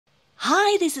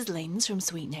Hi, this is Linz from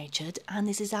Sweet Natured, and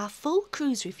this is our full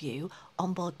cruise review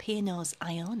on board P&O's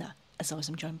Iona. As always,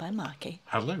 I'm joined by Marky.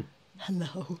 Hello.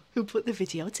 Hello, who put the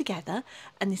video together,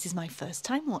 and this is my first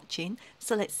time watching,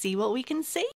 so let's see what we can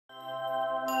see.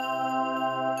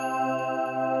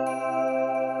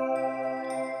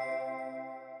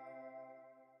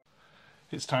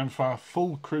 It's time for our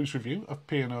full cruise review of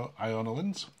P&O Iona,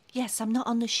 Linz. Yes, I'm not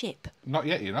on the ship. Not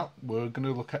yet, you're not. We're going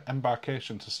to look at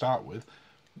Embarkation to start with.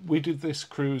 We did this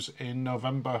cruise in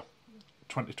November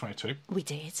 2022. We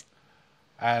did.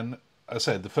 And as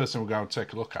I said, the first thing we're going to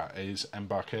take a look at is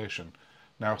Embarkation.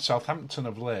 Now, Southampton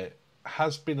of late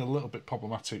has been a little bit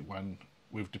problematic when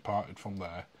we've departed from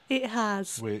there. It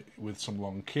has. With some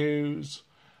long queues,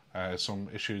 some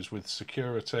issues with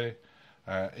security,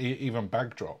 even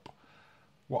bag drop.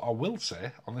 What I will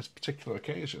say on this particular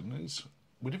occasion is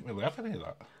we didn't really have any of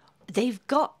that. They've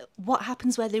got what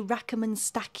happens where they rack 'em and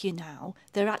stack you now.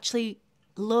 They're actually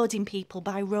loading people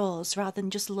by rows rather than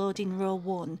just loading row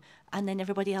one and then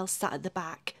everybody else sat at the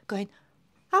back going,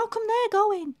 how come they're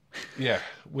going? Yeah,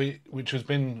 we've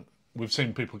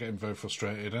seen people getting very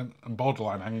frustrated and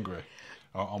borderline angry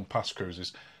on past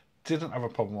cruises. Didn't have a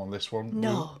problem on this one.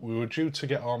 No. We were due to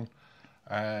get on.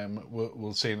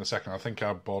 We'll see in a second. I think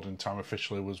our boarding time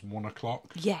officially was 1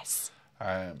 o'clock. Yes.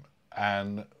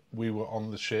 And we were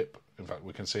on the ship. In fact,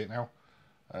 we can see it now.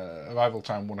 Arrival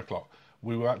time 1 o'clock.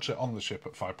 We were actually on the ship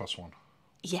at 1:05.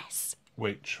 Yes.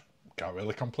 Which can't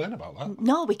really complain about that.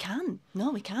 No, we can.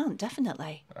 No, we can't.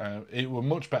 Definitely. It were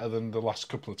much better than the last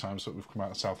couple of times that we've come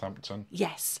out of Southampton.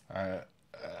 Yes.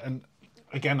 And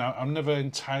again, I'm never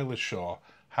entirely sure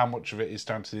how much of it is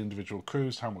down to the individual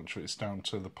crews, how much of it is down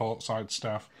to the portside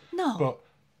staff. No. But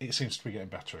it seems to be getting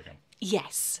better again.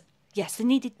 Yes. Yes, they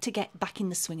needed to get back in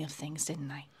the swing of things, didn't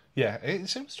they? Yeah, it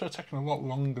seems to have taken a lot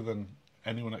longer than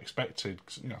anyone expected.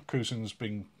 You know, cruising's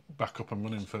been back up and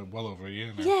running for well over a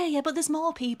year now. Yeah, but there's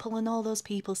more people, and all those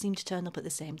people seem to turn up at the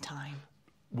same time.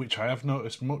 Which I have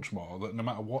noticed much more, that no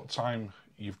matter what time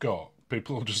you've got,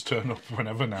 people will just turn up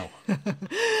whenever now.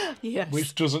 Yes.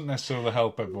 Which doesn't necessarily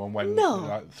help everyone when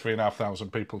like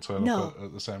 3,500 people turn up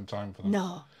at the same time for them.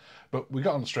 No. But we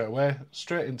got on straight away,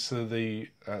 straight into the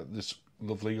this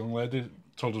lovely young lady,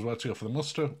 told us where to go for the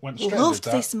muster, went straight Loved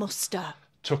did that. this muster.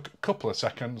 Took a couple of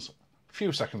seconds, a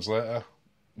few seconds later,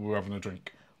 we were having a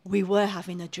drink. We were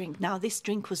having a drink. Now, this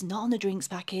drink was not on the drinks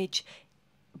package,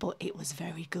 but it was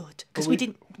very good. Because we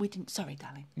didn't, sorry,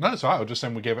 darling. No, it's all right. I was just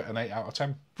saying we gave it an 8 out of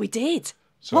 10. We did.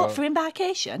 So, what, for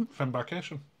Embarkation? For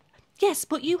Embarkation. Yes,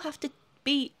 but you have to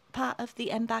be part of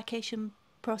the Embarkation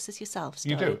process yourself,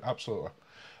 Story. You do, absolutely.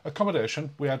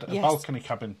 Accommodation, we had a balcony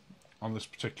cabin on this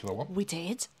particular one. We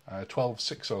did.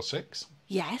 12606.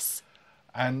 Yes.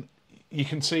 And you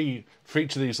can see, for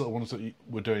each of these little ones that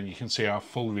we're doing, you can see our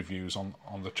full reviews on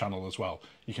the channel as well.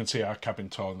 You can see our cabin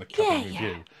tour and the cabin review.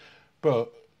 Yeah.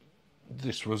 But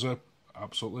this was a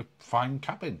absolutely fine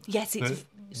cabin. Yes, it's...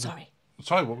 Sorry,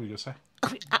 what were you going to say?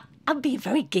 I'm being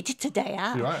very giddy today,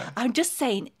 You're right. I'm just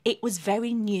saying it was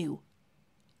very new.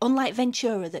 Unlike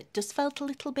Ventura, that just felt a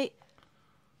little bit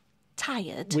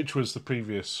tired. Which was the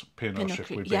previous P&O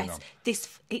ship we've been on.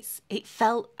 It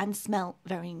felt and smelt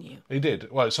very new. It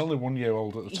did. Well, it's only 1 year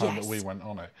old at the time that we went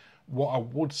on it. What I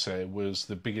would say was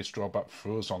the biggest drawback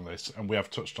for us on this, and we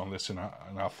have touched on this in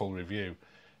our full review,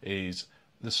 is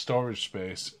the storage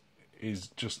space is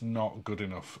just not good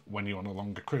enough when you're on a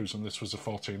longer cruise, and this was a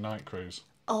 14-night cruise.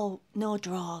 Oh, no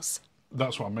drawers.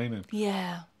 That's what I'm meaning.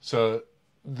 Yeah. So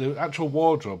the actual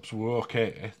wardrobes were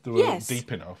okay. They were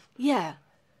deep enough. Yeah.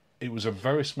 It was a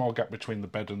very small gap between the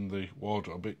bed and the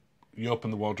wardrobe. You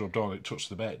open the wardrobe door and it touched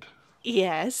the bed.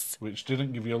 Yes. Which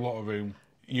didn't give you a lot of room.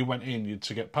 You went in, you'd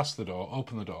to get past the door,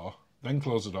 open the door, then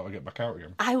close the door to get back out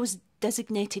again. I was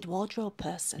designated wardrobe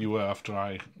person. You were, after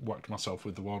I whacked myself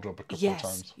with the wardrobe a couple of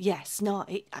times. Yes, no,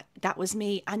 that was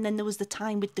me. And then there was the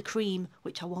time with the cream,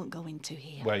 which I won't go into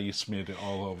here. Where you smeared it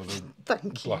all over the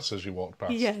glass as you walked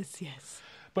past. Yes, yes.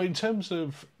 But in terms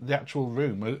of the actual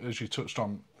room, as you touched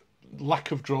on,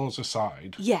 lack of drawers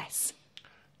aside. Yes.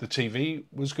 The TV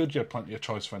was good. You had plenty of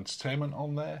choice of entertainment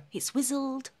on there. It's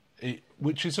whistled.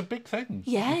 Which is a big thing.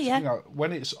 Yeah, yeah. You know,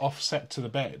 when it's offset to the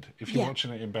bed, if you're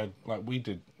watching it in bed like we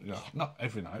did, you know, not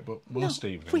every night, but most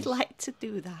evenings. We like to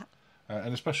do that.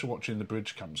 And especially watching the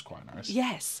bridge cam's quite nice.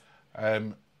 Yes.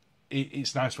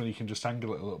 It's nice when you can just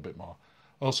angle it a little bit more.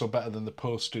 Also better than the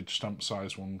postage stamp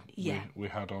size one we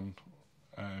had on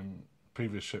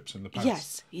previous ships in the past.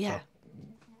 Yes, yeah. So,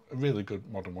 a really good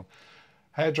modern one.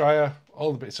 Hairdryer,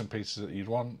 all the bits and pieces that you'd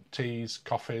want. Teas,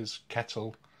 coffees,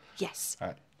 kettle. Yes.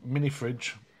 Mini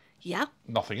fridge. Yeah.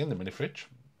 Nothing in the mini fridge.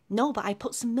 No, but I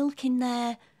put some milk in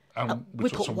there. And we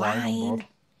took put some wine on board.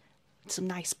 some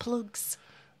nice plugs.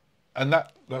 And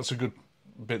that's a good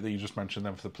bit that you just mentioned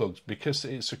then for the plugs, because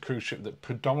it's a cruise ship that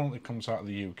predominantly comes out of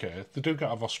the UK. They do get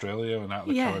out of Australia and out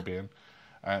of the Caribbean.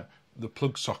 The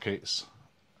plug sockets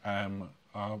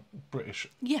are British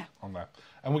on there.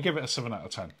 And we give it a 7 out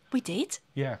of 10. We did?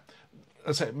 Yeah.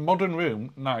 I say modern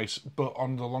room, nice, but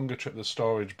on the longer trip the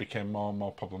storage became more and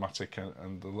more problematic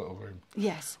and the little room.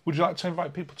 Yes. Would you like to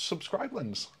invite people to subscribe,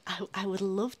 Linz? I would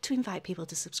love to invite people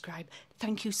to subscribe.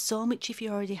 Thank you so much if you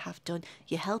already have done.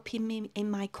 You're helping me in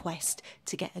my quest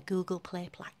to get a Google Play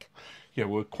plaque. Yeah,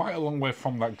 we're quite a long way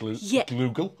from that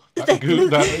Google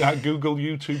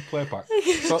YouTube Play plaque.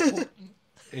 So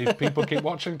if people keep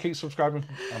watching, keep subscribing,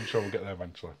 I'm sure we'll get there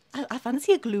eventually. I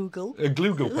fancy a Gloogle. A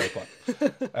Gloogle Play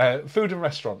plaque. Food and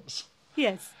restaurants.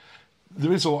 Yes.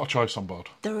 There is a lot of choice on board.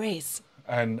 There is.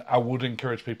 And I would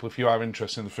encourage people, if you are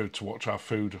interested in the food, to watch our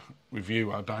food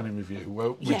review, our dining review,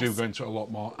 where we do go into it a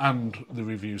lot more, and the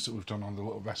reviews that we've done on the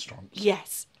little restaurants.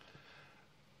 Yes.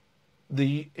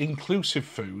 The inclusive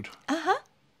food,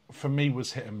 for me,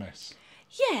 was hit and miss.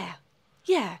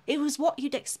 Yeah. It was what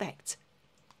you'd expect.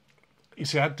 You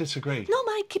see, I'd disagree. No,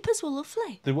 my kippers were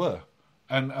lovely. They were.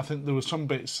 And I think there were some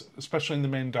bits, especially in the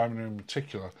main dining room in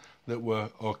particular, that were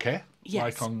okay. Yes.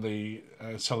 Like on the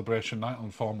celebration night,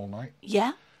 on formal night.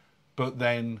 Yeah. But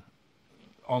then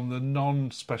on the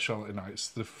non-speciality nights,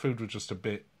 the food was just a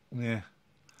bit,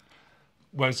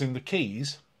 Whereas in the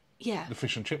Keys, the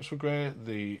fish and chips were great,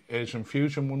 the Asian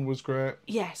fusion one was great.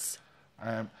 Yes.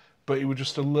 But it was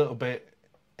just a little bit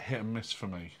hit and miss for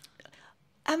me.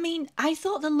 I mean, I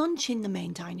thought the lunch in the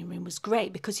main dining room was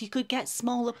great because you could get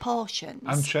smaller portions.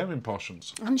 And sharing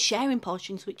portions.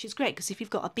 Which is great because if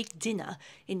you've got a big dinner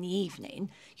in the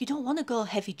evening, you don't want to go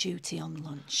heavy duty on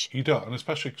lunch. You don't, and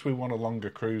especially because we want a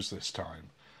longer cruise this time.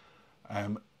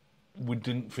 We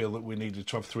didn't feel that we needed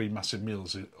to have 3 massive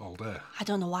meals all day. I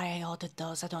don't know why I ordered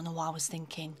those. I don't know what I was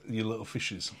thinking. Your little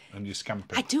fishes and your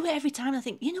scampi. I do it every time. I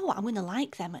think, you know what, I'm going to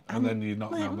like them. And then you're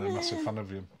not now a massive fan of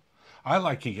them. I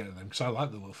like you getting them because I like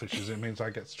the little fishes. It means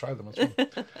I get to try them as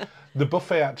well. The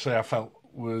buffet, actually, I felt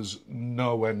was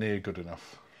nowhere near good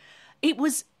enough. There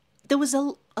was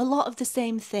a lot of the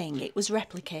same thing. It was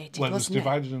replicated, well, it was wasn't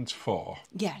divided into 4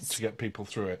 Yes. to get people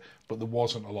through it, but there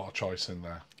wasn't a lot of choice in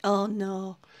there. Oh,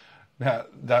 no. Now,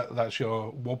 that's your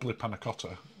wobbly panna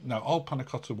cotta. Now, all panna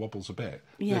cotta wobbles a bit.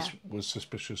 Yeah. This was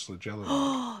suspiciously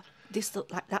jelly-like. This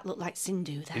looked like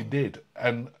Sindhu then. It did.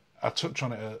 And I touch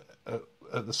on it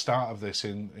at the start of this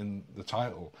in the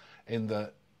title, in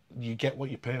that you get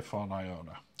what you pay for on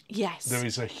Iona. Yes. There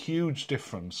is a huge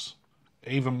difference,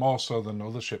 even more so than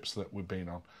other ships that we've been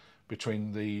on,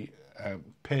 between the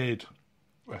paid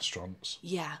restaurants,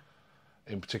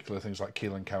 in particular things like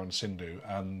Keel Cow and Sindhu,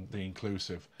 and the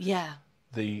inclusive. Yeah.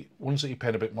 The ones that you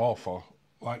paid a bit more for,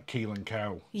 like Keel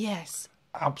Cow. Yes.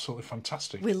 Absolutely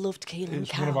fantastic. We loved Keel Cow.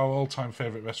 It's one of our all-time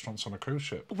favourite restaurants on a cruise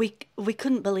ship. We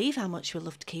couldn't believe how much we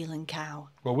loved Keel Cow.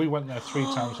 Well, we went there 3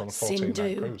 times on a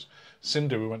 14-night cruise.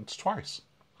 Sindhu, we went twice.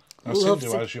 Now,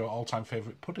 Sindhu has your all-time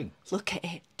favourite pudding. Look at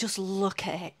it. Just look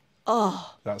at it.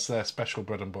 Oh. That's their special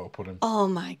bread and butter pudding. Oh,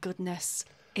 my goodness.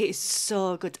 It is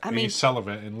so good. I mean, you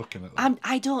salivating looking at that.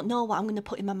 I don't know what I'm going to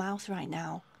put in my mouth right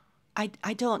now.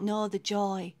 I don't know the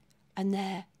joy. And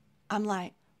there, I'm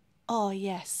like, oh,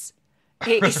 yes.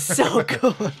 It is so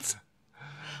good.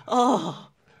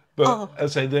 But I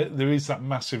say there is that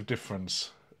massive difference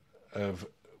of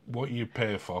what you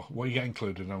pay for, what you get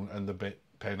included, and the bit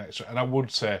paying extra. And I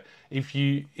would say if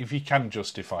you can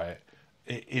justify it,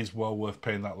 it is well worth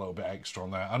paying that little bit extra on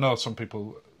there. I know some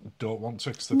people don't want to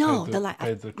because they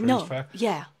paid the cruise fare.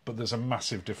 Yeah. But there's a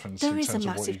massive difference There in is terms a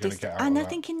of what you're massive going to get out and of I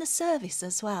think in the service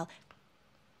as well.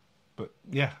 But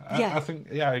I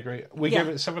think I agree. We gave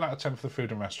it 7 out of 10 for the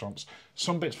food and restaurants.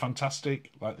 Some bits fantastic,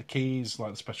 like the Keys,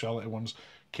 like the speciality ones,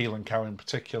 Keel Cow in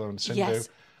particular, and Sindhu,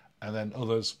 and then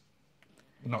others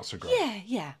not so great.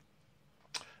 Yeah.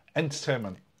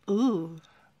 Entertainment. Ooh.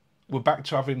 We're back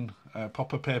to having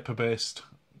proper paper-based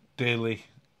daily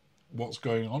what's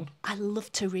going on. I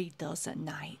love to read those at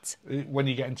night. When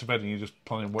you get into bed and you're just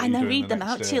planning what you're doing. doing. And I read them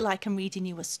out day. to you like I'm reading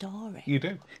you a story. You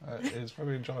do. It's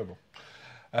very enjoyable.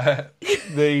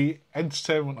 The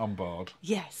entertainment on board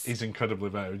is incredibly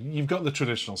varied. You've got the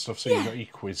traditional stuff, so you've got your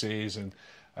quizzes and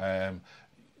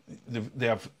they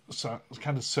have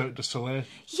kind of Cirque du Soleil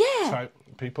type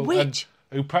people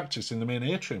who practice in the main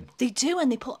atrium. They do,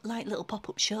 and they put like little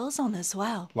pop-up shows on as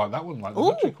well. Like that one, like the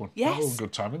magic one. Yes. That was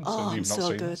good timing. Oh, you've not so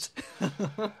seen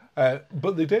good.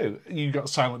 But they do. You've got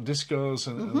silent discos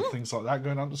and things like that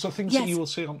going on. So things that you will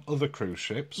see on other cruise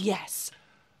ships. Yes.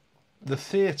 The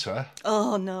theatre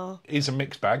is a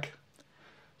mixed bag.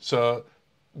 So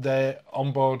their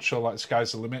onboard show, like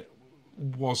Sky's the Limit,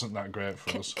 wasn't that great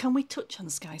for us. Can we touch on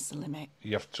Sky's the Limit?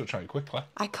 You have to touch on it quickly.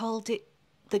 I called it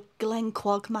the Glenn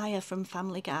Quagmire from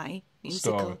Family Guy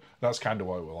musical. Story. That's kind of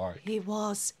what it was like. It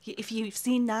was. If you've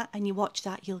seen that and you watch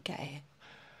that, you'll get it.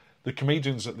 The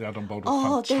comedians that they had on board were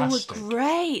fantastic. They were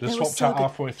great. They swapped out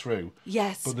halfway through.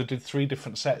 Yes. But they did 3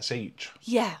 different sets each.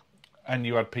 Yeah. And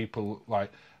you had people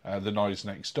like The Noise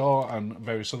Next Door and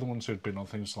various other ones who'd been on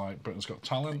things like Britain's Got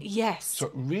Talent. Yes.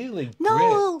 So really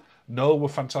Noel. great. Noel were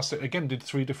fantastic. Again, did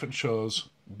 3 different shows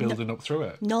building up through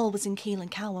it. Noel was in Keel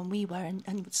Cow when we were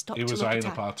and stopped He to was look eyeing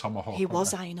at up our tomahawk. He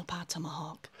was eyeing up our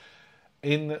tomahawk.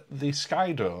 In the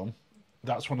Sky Dome,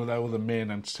 that's one of their other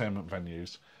main entertainment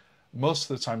venues. Most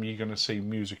of the time you're going to see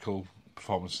musical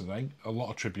performances there, a lot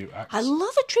of tribute acts. I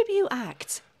love a tribute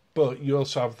act. But you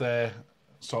also have their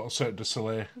sort of Cirque du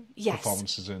Soleil Yes.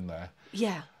 performances in there.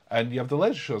 Yeah. And you have the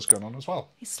leisure shows going on as well.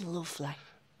 It's lovely.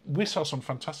 We saw some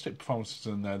fantastic performances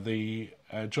in there. The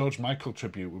George Michael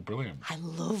tribute were brilliant. I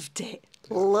loved it.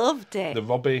 Loved it. The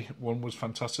Robbie one was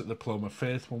fantastic. The Paloma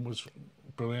Faith one was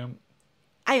brilliant.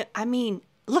 I mean,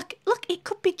 look, it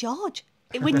could be George.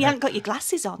 When you haven't got your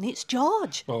glasses on, it's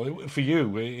George. Well, for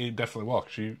you, it definitely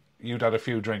was. You'd had a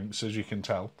few drinks, as you can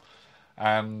tell,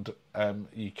 and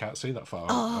you can't see that far.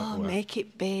 Oh, make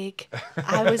it big.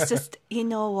 I was just, you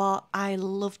know what? I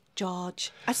loved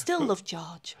George. I still love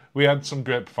George. We had some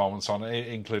great performance on it,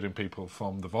 including people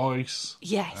from The Voice.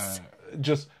 Yes.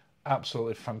 Just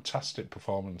absolutely fantastic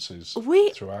performances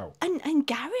throughout. And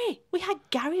Gary. We had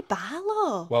Gary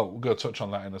Barlow. Well, we'll go touch on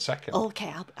that in a second.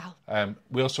 Okay, I'll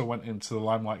we also went into the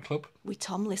Limelight Club. with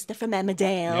Tom Lister from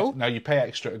Emmerdale. Yeah. Now, you pay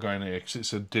extra to go in here because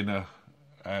it's a dinner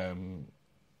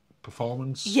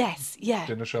performance. Yes, yeah.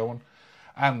 Dinner show one.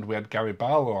 And we had Gary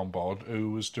Barlow on board,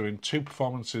 who was doing 2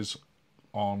 performances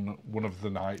on one of the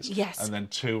nights. Yes. And then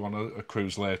 2 on a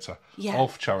cruise later. Yeah. All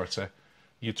for charity.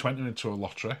 You'd enter into a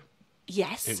lottery.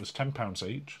 Yes. It was £10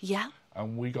 each. Yeah.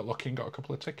 And we got lucky and got a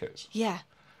couple of tickets. Yeah.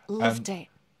 Loved it.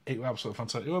 It was absolutely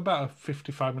fantastic. It was about a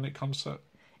 55-minute concert.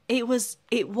 It was,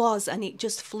 and it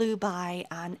just flew by,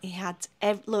 and it had,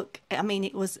 look, I mean,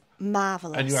 it was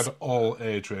marvellous. And you had all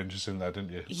age ranges in there,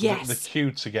 didn't you? Yes. The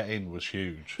queue to get in was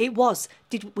huge. It was.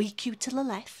 Did we queue to the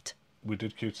left? We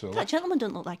did queue to the That left. gentleman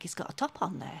doesn't look like he's got a top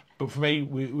on there. But for me,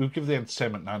 we give the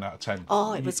entertainment 9 out of 10.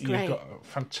 Oh, it was great. You've got a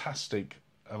fantastic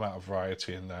amount of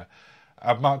variety in there.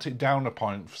 I've marked it down a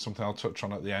point for something I'll touch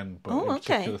on at the end, but in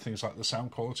particular things like the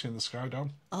sound quality in the Sky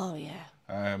Dome. Oh,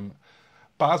 yeah.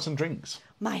 Bars and drinks.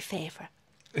 My favourite.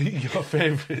 Your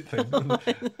favourite thing? What,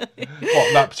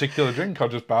 that particular drink or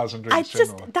just bars and drinks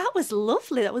generally? That was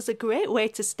lovely. That was a great way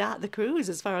to start the cruise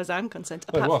as far as I'm concerned.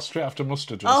 Well, it was, straight after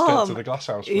mustard and straight to the glass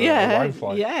house for a wine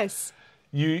flight. Yes.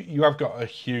 You have got a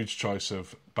huge choice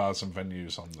of bars and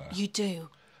venues on there. You do.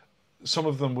 Some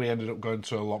of them we ended up going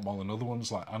to a lot more than other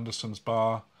ones, like Anderson's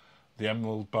Bar, the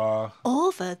Emerald Bar.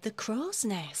 Over the Crow's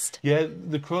Nest. Yeah,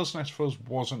 the Crow's Nest for us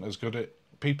wasn't as good.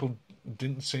 People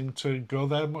didn't seem to go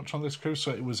there much on this cruise,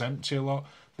 so it was empty a lot.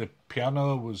 The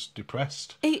piano was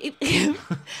depressed. It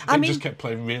just kept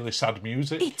playing really sad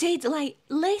music. It did. Like,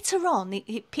 later on,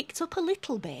 it picked up a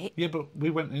little bit. Yeah, but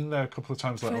we went in there a couple of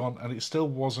times later on, and it still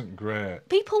wasn't great.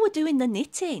 People were doing the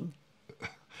knitting.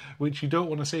 Which you don't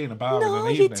want to see in a bar in No,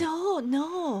 an you evening. don't,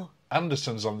 no.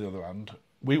 Anderson's, on the other hand,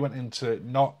 we went into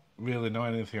not really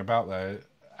knowing anything about there,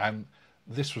 and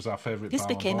this was our favourite bar. This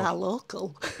became our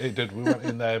local. It did. We went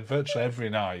in there virtually every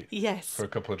night. Yes. For a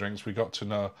couple of drinks. We got to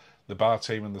know the bar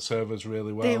team and the servers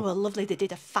really well. They were lovely. They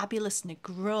did a fabulous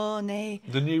Negroni.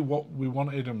 They knew what we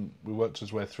wanted, and we worked our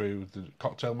way through the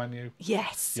cocktail menu.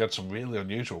 Yes. You had some really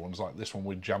unusual ones, like this one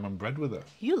with jam and bread with it.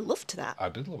 You loved that. I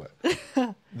did love it.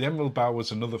 The Emerald Bar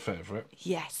was another favourite.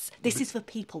 Yes. This is for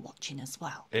people watching as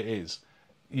well. It is.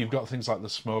 You've got things like the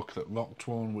Smoke That Rocked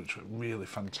one, which were really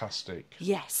fantastic.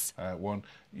 Yes. One.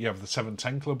 You have the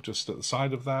 710 Club just at the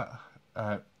side of that.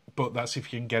 But that's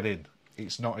if you can get in.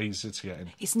 It's not easy to get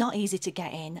in. It's not easy to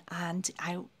get in, and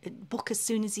I book as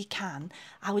soon as you can.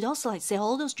 I would also like to say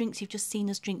all those drinks you've just seen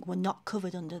us drink were not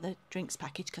covered under the drinks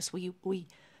package because we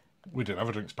didn't have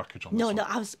a drinks package on this No,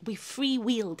 one. we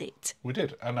freewheeled it. We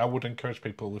did, and I would encourage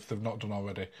people, if they've not done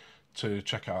already, to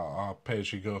check out our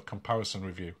pay-as-you-go comparison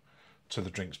review to the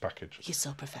drinks package. You're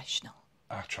so professional.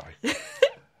 I try.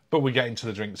 But we get into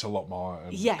the drinks a lot more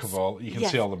and cover all. You can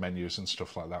see all the menus and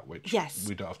stuff like that, which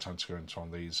we don't have time to go into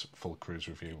on these full cruise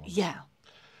review ones. Yeah.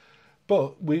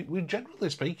 But we generally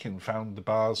speaking found the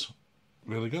bars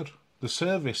really good. The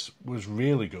service was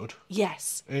really good.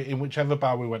 Yes. In whichever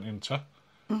bar we went into.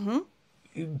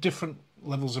 Mm-hmm. Different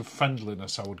levels of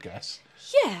friendliness, I would guess.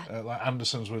 Yeah. Like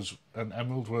Anderson's and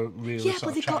Emerald were really Yeah,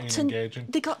 sort but of chatty and engaging.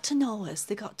 they got to know us.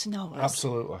 They got to know us.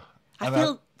 Absolutely. I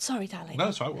feel... Sorry, darling. No,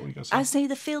 it's right. What were you going to say? I say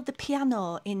the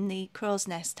piano in the crow's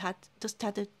nest had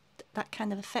that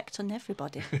kind of effect on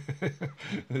everybody.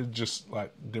 Just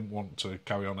like didn't want to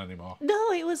carry on anymore.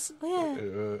 No, it was, yeah.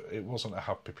 It wasn't a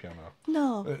happy piano.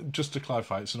 No. Just to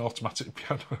clarify, it's an automatic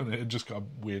piano and it just got a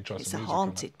weird choice It's of a music.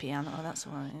 haunted piano, that's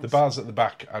what it is. The bars at the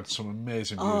back had some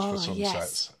amazing views for sunsets.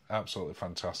 Yes. Absolutely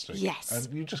fantastic. Yes.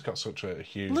 And you just got such a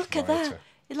huge Look variety.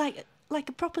 at that. Like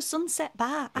a proper sunset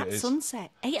bar at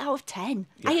sunset. 8 out of 10.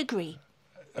 Yeah. I agree.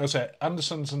 I say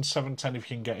Anderson's and 710, if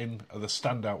you can get in, are the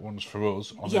standout ones for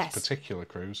us on this particular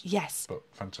cruise. Yes. But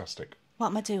fantastic. What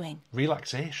am I doing?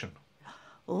 Relaxation.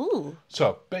 Ooh.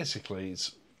 So basically,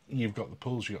 you've got the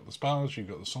pools, you've got the spas, you've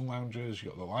got the sun lounges,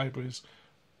 you've got the libraries.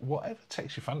 Whatever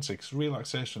takes your fancy, because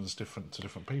relaxation is different to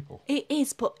different people. It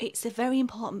is, but it's a very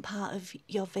important part of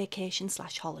your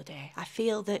vacation/holiday. I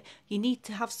feel that you need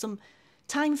to have some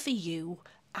time for you,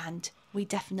 and we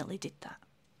definitely did that.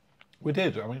 We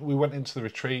did. I mean, we went into the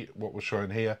retreat, what we're showing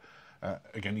here.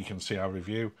 Again, you can see our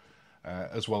review,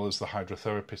 as well as the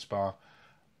hydrotherapy spa.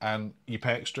 And you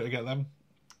pay extra to get them,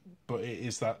 but it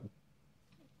is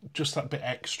just that bit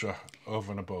extra over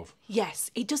and above.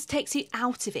 Yes, it just takes you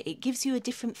out of it. It gives you a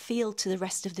different feel to the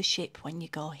rest of the ship when you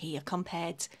go here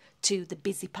compared to the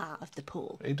busy part of the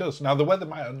pool. It does. Now, the weather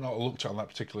might have not looked at on that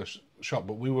particular shot,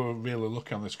 but we were really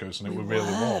lucky on this cruise and it was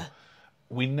really warm.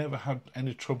 We never had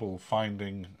any trouble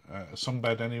finding a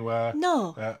sunbed anywhere.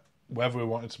 No. Wherever we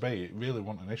wanted to be, it really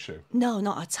wasn't an issue. No,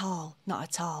 not at all. Not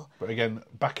at all. But again,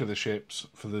 back of the ships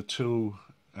for the two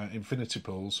infinity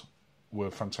pools were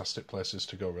fantastic places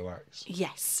to go relax.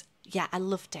 Yes. Yeah, I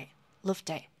loved it. Loved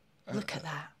it. Look at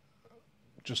that.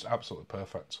 Just absolutely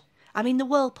perfect. I mean, the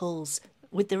whirlpools,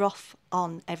 with their off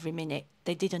on every minute,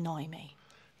 they did annoy me.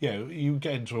 Yeah, you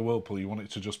get into a whirlpool, you want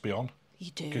it to just be on.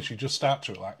 You do. Because you just start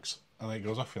to relax, and then it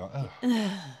goes off, you're like,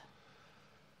 ugh.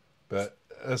 But,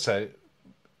 as I say,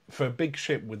 for a big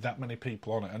ship with that many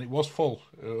people on it, and it was full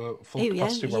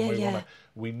capacity when we were on it,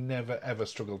 we never ever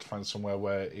struggled to find somewhere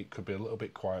where it could be a little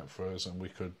bit quiet for us and we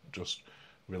could just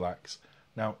relax.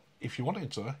 Now, if you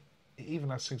wanted to, it even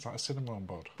has things like a cinema on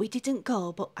board. We didn't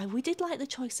go, but we did like the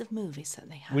choice of movies that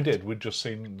they had. We did. We'd just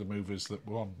seen the movies that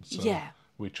were on, so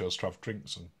we chose to have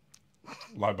drinks and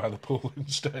lie by the pool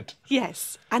instead.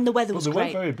 Yes, and the weather was great. But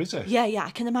they were very busy. Yeah,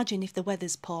 I can imagine if the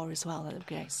weather's poor as well, that'd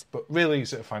be great. But really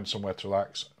easy to find somewhere to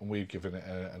relax, and we've given it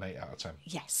an 8 out of 10.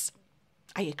 Yes,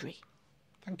 I agree.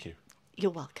 Thank you.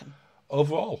 You're welcome.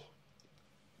 Overall,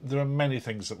 there are many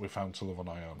things that we found to love on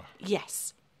Iona.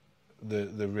 Yes.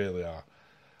 There really are.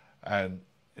 And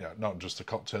not just the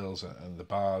cocktails and the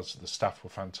bars, the staff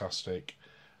were fantastic.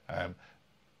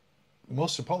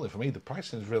 Most importantly for me, the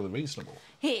pricing is really reasonable.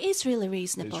 It is really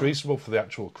reasonable. It's reasonable for the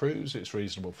actual cruise, it's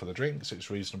reasonable for the drinks, it's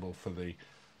reasonable for the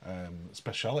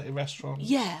speciality restaurants.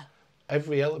 Yeah.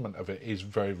 Every element of it is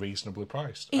very reasonably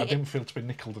priced. I didn't feel to be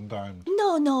nickled and dimed.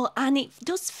 No, and it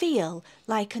does feel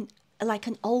like an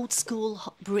old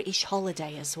school British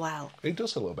holiday as well. It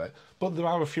does a little bit, but there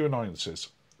are a few annoyances.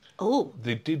 Oh.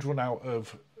 They did run out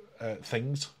of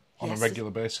things on a regular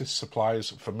basis, supplies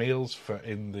for meals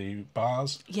in the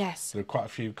bars. Yes. There were quite a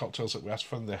few cocktails that we asked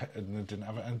for and they didn't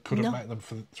have it and couldn't make them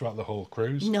throughout the whole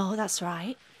cruise. No, that's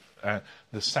right.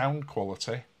 The sound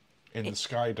quality in the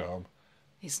Sky Dome,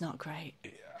 it's not great.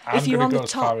 I'm going to go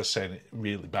as far as saying it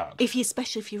really bad.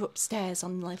 Especially if you're upstairs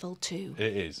on level 2.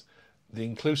 It is. The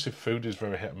inclusive food is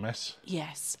very hit and miss.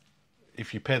 Yes.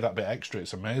 If you pay that bit extra,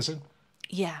 it's amazing.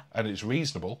 Yeah. And it's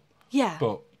reasonable. Yeah.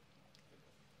 But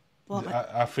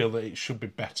I feel that it should be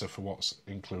better for what's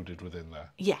included within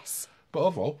there. Yes. But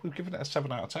overall, we've given it a 7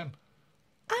 out of 10.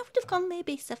 I would have gone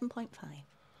maybe 7.5.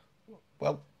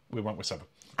 Well, we went with 7.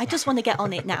 I just want to get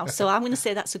on it now, so I'm going to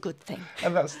say that's a good thing.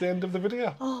 And that's the end of the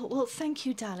video. Oh, well, thank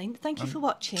you, darling. Thank you for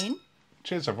watching.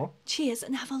 Cheers, everyone. Cheers,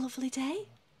 and have a lovely day.